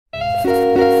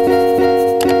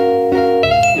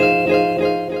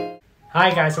Hi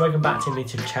guys, welcome back to my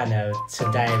YouTube channel.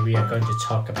 Today we are going to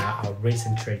talk about our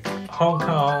recent trip to Hong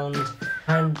Kong.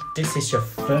 And this is your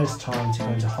first time to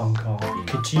go to Hong Kong.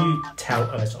 Could you tell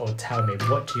us or tell me,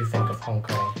 what do you think of Hong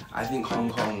Kong? I think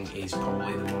Hong Kong is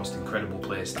probably the most incredible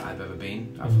place that I've ever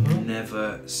been. I've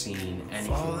never seen anything in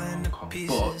Hong Kong,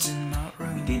 but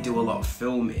we did do a lot of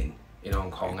filming in Hong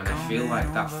Kong, and I feel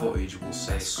like that footage will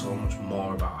say so much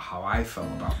more about how I felt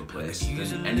about the place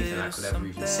than anything I could ever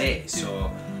even say.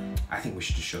 So I think we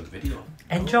should just show the video.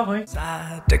 Enjoy!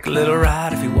 Take a little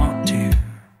ride if you want to.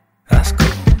 That's cool.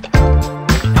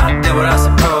 I did what I was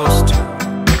supposed to.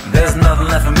 There's nothing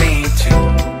left for me to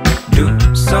do.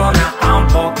 So now I'm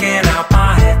poking out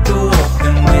my head through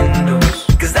open windows.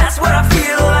 Cause that's what I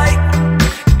feel like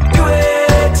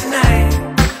doing tonight.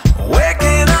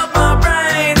 Waking up my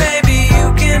brain, maybe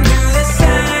you can do the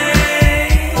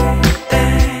same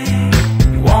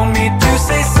thing. You want me to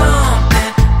say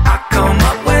something, I come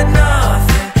up with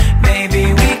nothing.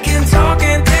 Maybe we can talk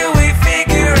until we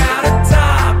figure out a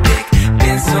topic.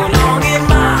 Been so long in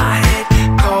my head,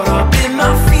 caught up in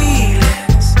my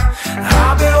feelings.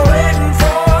 I've been waiting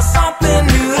for something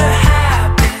new to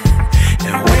happen.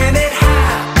 And when it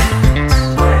happens,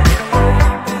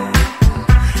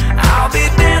 I'll be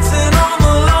dancing on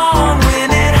the lawn when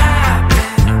it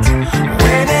happens.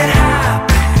 When it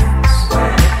happens,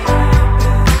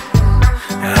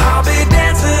 I'll be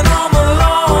dancing on the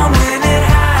lawn when it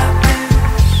happens.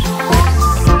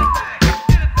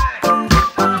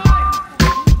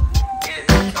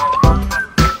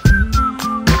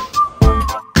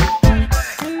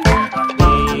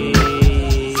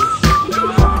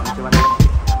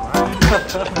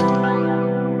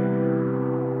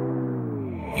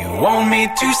 You want me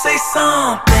to say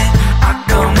something, I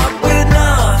come up with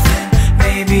nothing.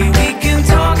 Maybe we can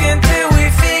talk until we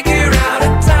figure out a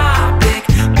topic.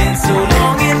 Been so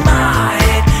long in my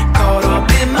head, caught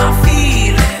up in my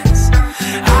feelings.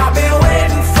 I've been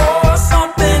waiting for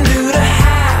something new to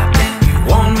happen. You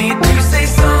want me to say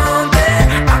something,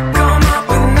 I come up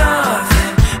with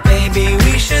nothing. Maybe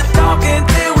we should talk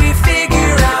until we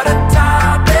figure out a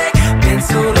topic. Been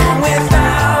so long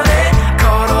without it,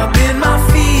 caught up in my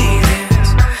feelings.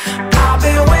 I've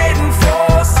been waiting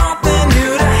for something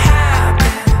new to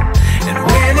happen. And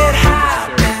when it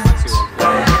happens,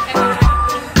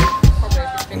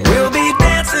 we'll be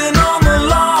dancing on the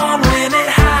lawn when it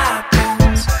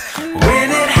happens. When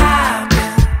it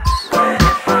happens,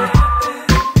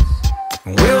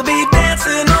 we'll be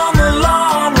dancing on the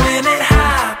lawn when it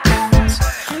happens.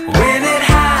 When it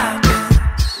happens,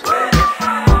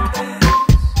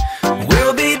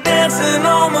 we'll be dancing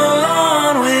on the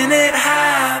lawn when it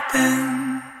happens.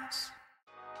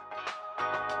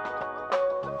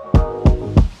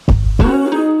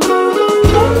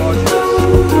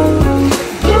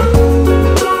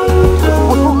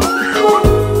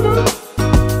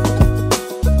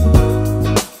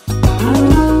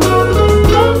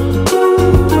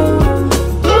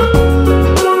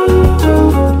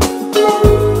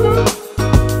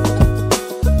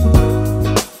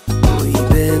 We've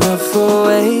been up for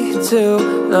way too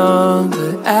long,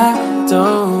 but I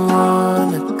don't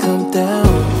wanna come down.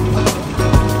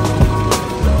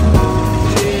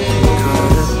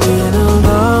 Caught up in a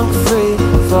long free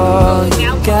fall,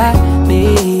 you got me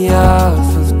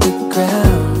off of the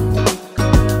ground.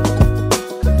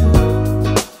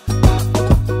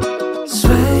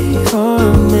 Sway for a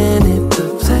minute, the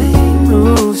plane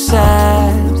moves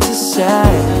side to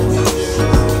side.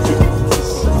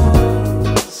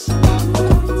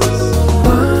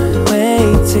 One way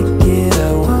ticket, I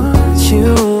want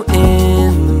you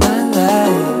in my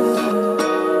life.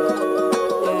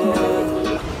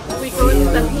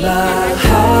 Feel my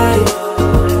height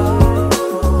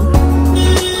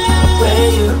when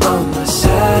you're on my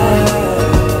side.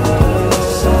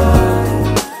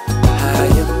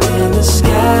 High up in the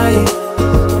sky,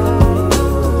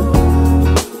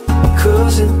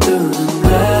 cruising through the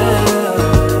night.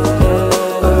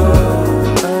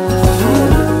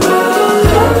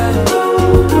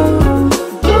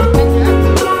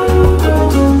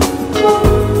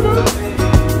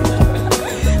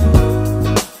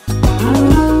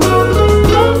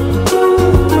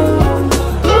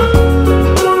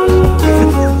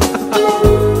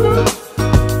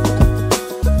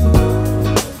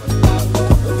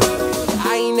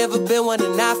 I ain't never been one to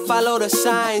not follow the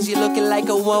signs. You're looking like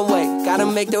a one-way, gotta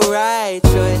make the right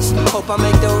choice. Hope I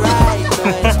make the right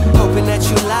choice. Hoping that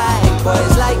you like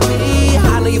boys like me.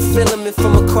 I know you're feeling me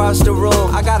from across the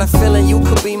room. I got a feeling you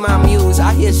could be my muse.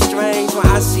 I hear strange when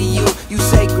I see you. You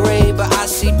say green, but I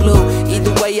see blue.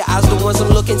 Either way, your eyes the ones I'm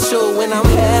looking to. When I'm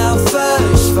head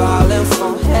first, falling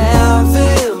from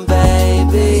heaven, babe.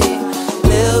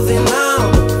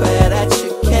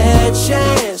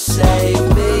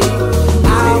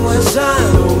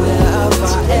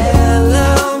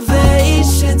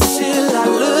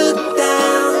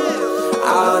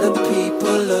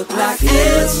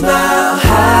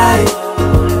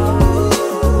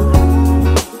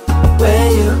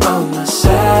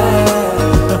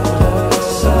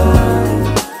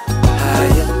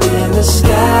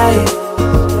 light.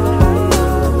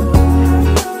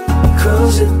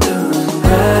 Cruising through the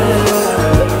night.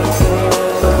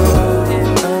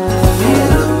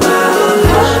 Feeling my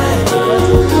life.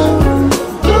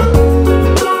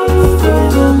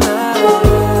 Feeling my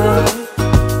life.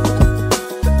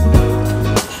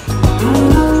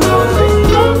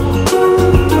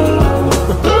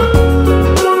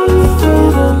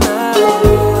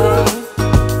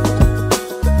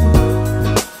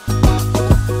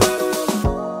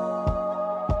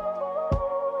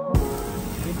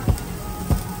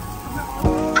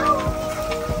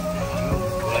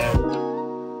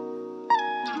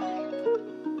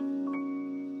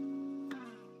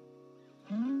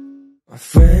 My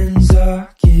friends are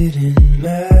getting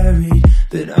married,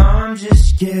 but I'm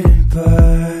just getting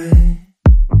by.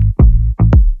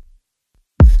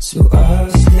 So I'll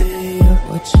stay up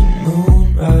watching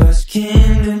moonrise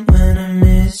kingdom when I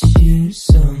miss you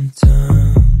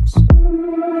sometimes.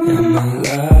 Am I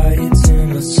lying to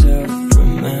myself,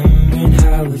 remembering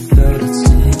how it felt at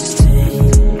 16?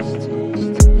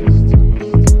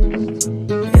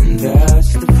 And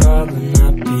that's the problem,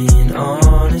 not being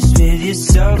honest with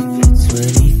yourself at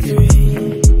 23.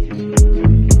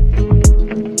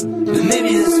 But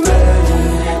maybe it's better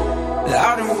that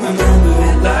I don't remember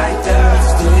it like that.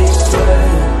 Still you swear,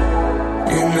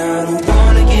 and I don't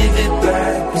wanna give it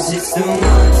back, 'cause it's the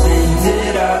one thing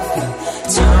that I've got.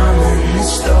 Time and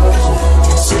nostalgia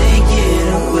can take it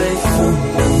away from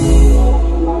me.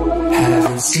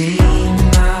 Haven't seen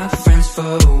my friends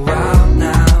for a while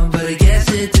now, but I guess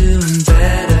they're doing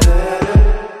better.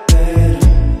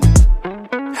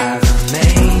 Haven't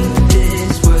made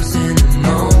this worse in the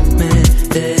moment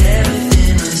that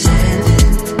everything was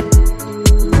ending.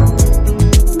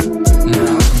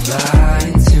 Now I'm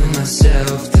lying to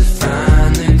myself to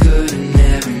find the good in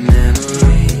every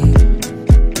memory.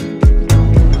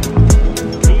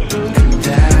 And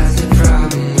that's the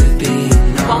problem with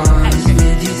being honest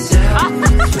with yourself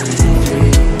at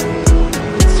 23.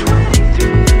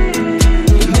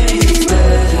 But maybe it's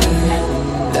better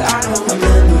that I don't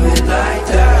remember it like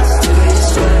that. Still you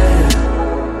swear,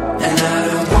 and I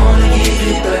don't wanna give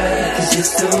it back, 'cause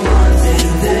it's the one thing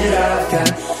that I've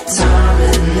got. Time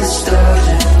and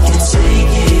nostalgia can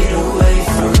take it away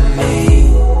from me.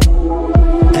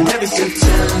 And every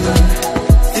September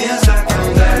feels like I'm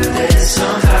back there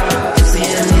somehow. It's the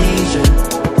amnesia,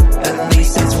 at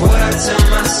least that's what I tell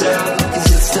myself, 'cause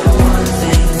it's the one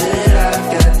thing that I've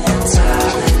got.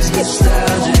 Time and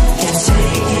nostalgia can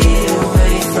take it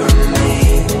away from me.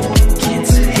 Can't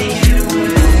take it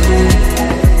away.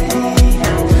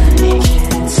 You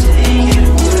can't take it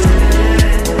away.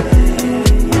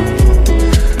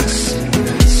 I sing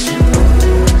this song,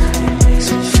 it makes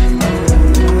me feel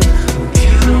hope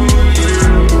you don't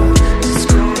remember. It's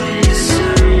cold in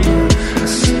December. I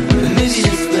sing, but maybe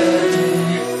it's better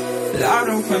that I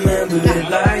don't remember it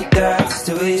like that.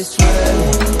 Still you swear.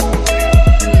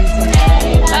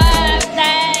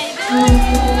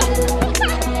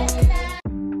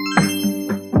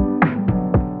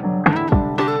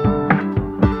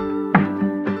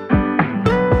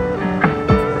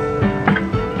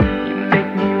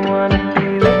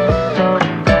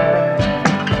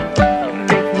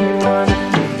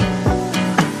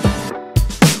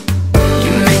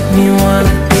 You make me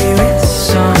wanna be with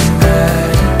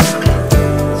somebody,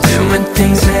 doing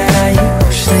things that I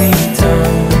usually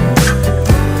don't.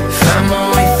 Find my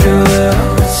way through the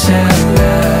hotel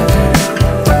lobby,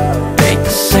 make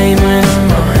the same when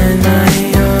I'm on my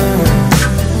own.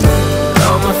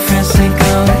 All my friends think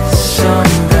I'm with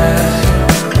somebody,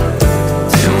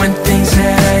 doing things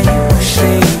that I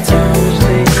usually don't.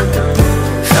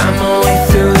 Find my way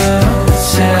through the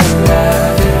hotel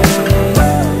lobby,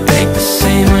 make the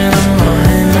same when I'm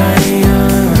on my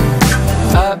own.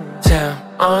 Up, down,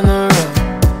 on the road,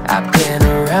 I've been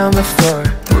around before.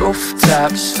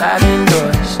 Rooftops, sliding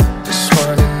doors, just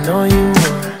wanna know you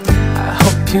more. I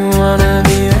hope you wanna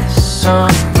be with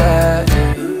somebody,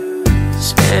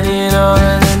 spending all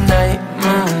of the night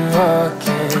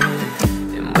moonwalking,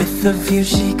 and with the view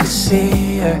she could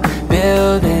see her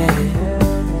building.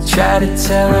 Try to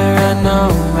tell her I know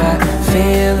I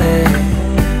feel it,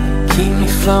 keep me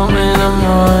floating, I'm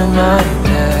on my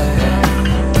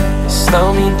back. Slow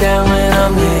me down when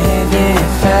I'm living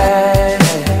fast.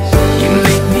 You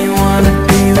make me wanna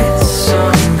be with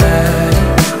somebody,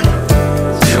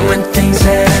 doing things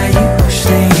that I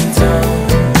usually don't.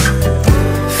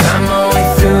 Find my way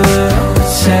through the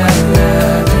hotel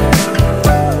lobby,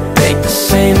 make the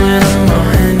same when I'm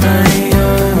on my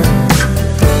own.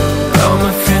 All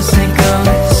my friends think I'm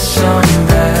with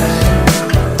somebody,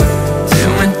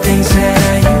 doing things that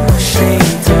I usually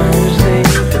don't.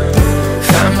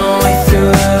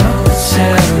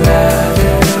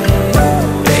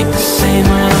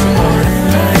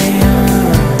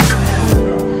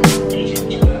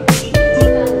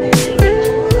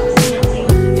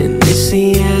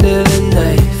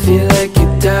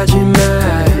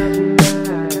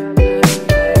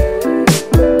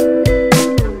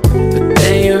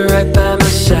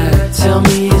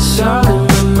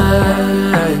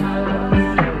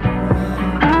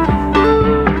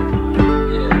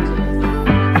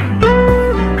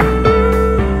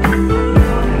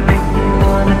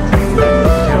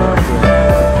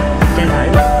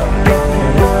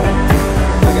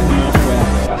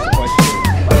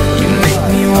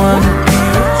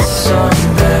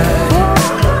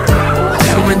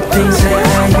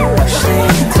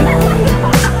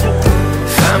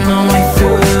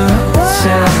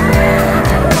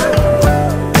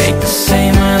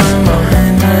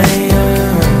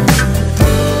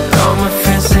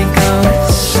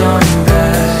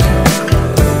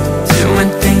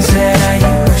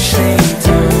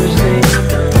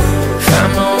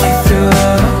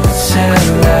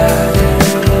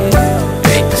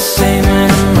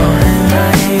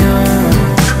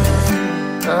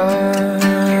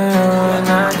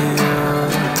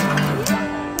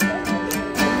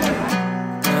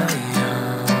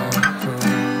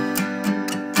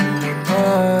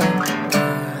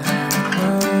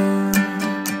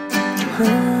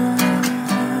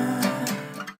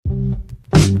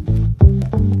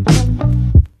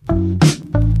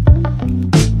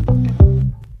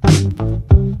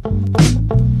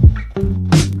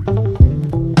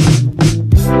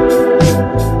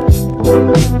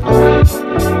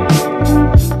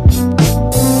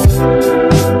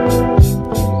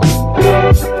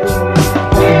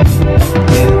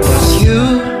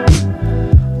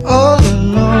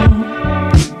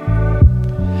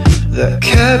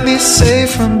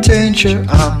 Safe from danger,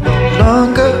 I'm no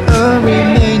longer a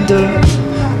remainder.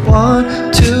 Want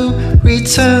to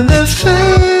return the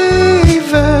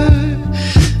favor.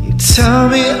 You tell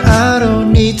me I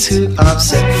don't need to, I'm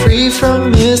set free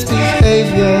from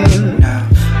misbehavior. Now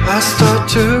I start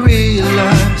to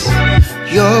realize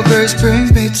your grace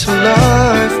brings me to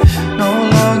life. No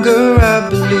longer I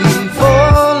believe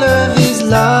all of these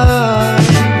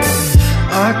lies.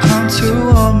 I come to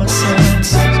all my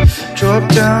senses, drop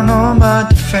down all my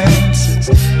defenses.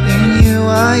 In you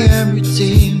I am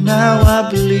redeemed. Now I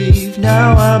believe,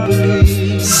 now I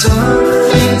believe.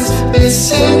 Something's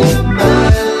missing in my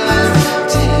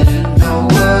life. Didn't know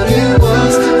what it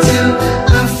was till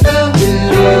I found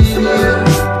it in you.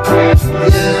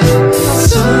 Yeah,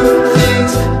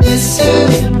 something's missing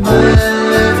in my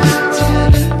life.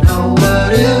 Didn't know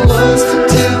what it was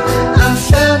till I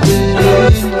found it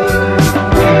in you.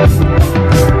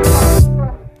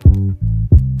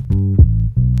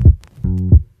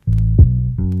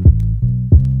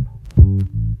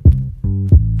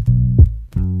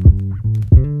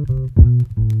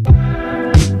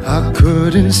 I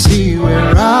couldn't see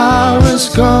where I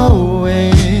was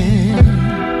going,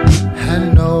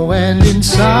 had no end in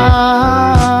sight.